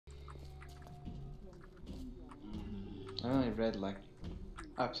I only read like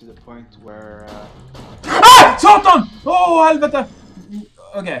up to the point where. Ah! Satan! Oh, helvete!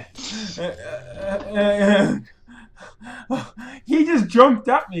 Okay. He just jumped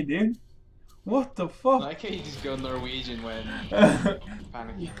at me, dude. What the fuck? Like how you just go Norwegian when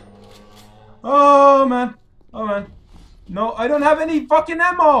panicking. Oh man. Oh man. No, I don't have any fucking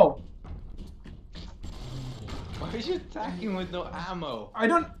ammo. Why are you attacking with no ammo? I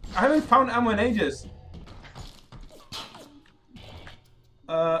haven't found ammo in ages.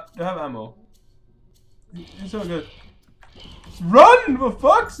 Do I have ammo? It's so good. Run! For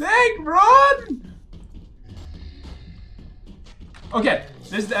fuck's sake, run! Okay,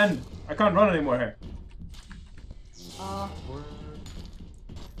 this is the end. I can't run anymore here. Awkward.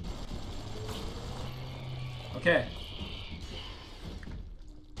 Okay.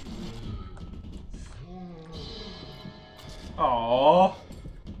 Aww.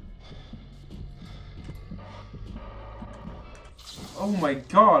 Oh my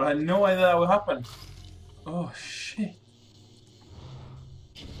god, I had no idea that would happen. Oh shit.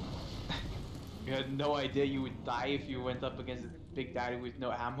 You had no idea you would die if you went up against a big daddy with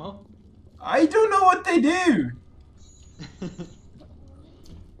no ammo? I don't know what they do.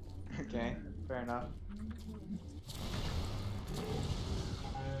 Okay, fair enough.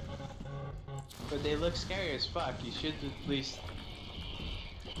 But they look scary as fuck. You should at least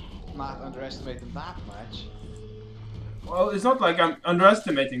not underestimate them that much. Well, it's not like I'm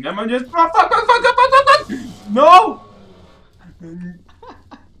underestimating them. I'm just fuck. No.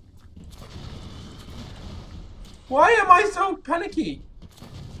 Why am I so panicky?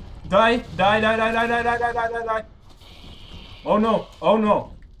 Die. Oh no. Oh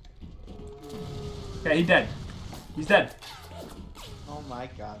no. Okay, he's dead. He's dead. Oh my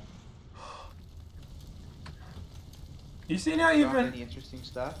god. You see now Got even any interesting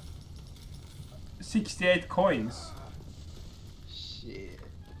stuff? 68 coins. Shit.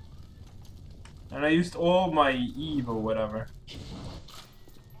 And I used all my Eve or whatever.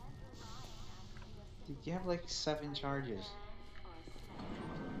 Did you have like 7 charges?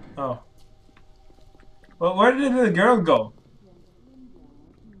 Oh. Well, where did the girl go?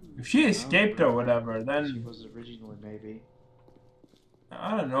 If she escaped or whatever, She then was originally maybe.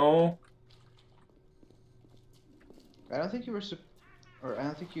 I don't know. I don't think you were or I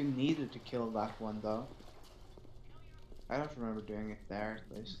don't think you needed to kill that one though. I don't remember doing it there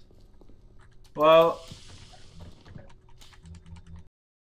at least. Well,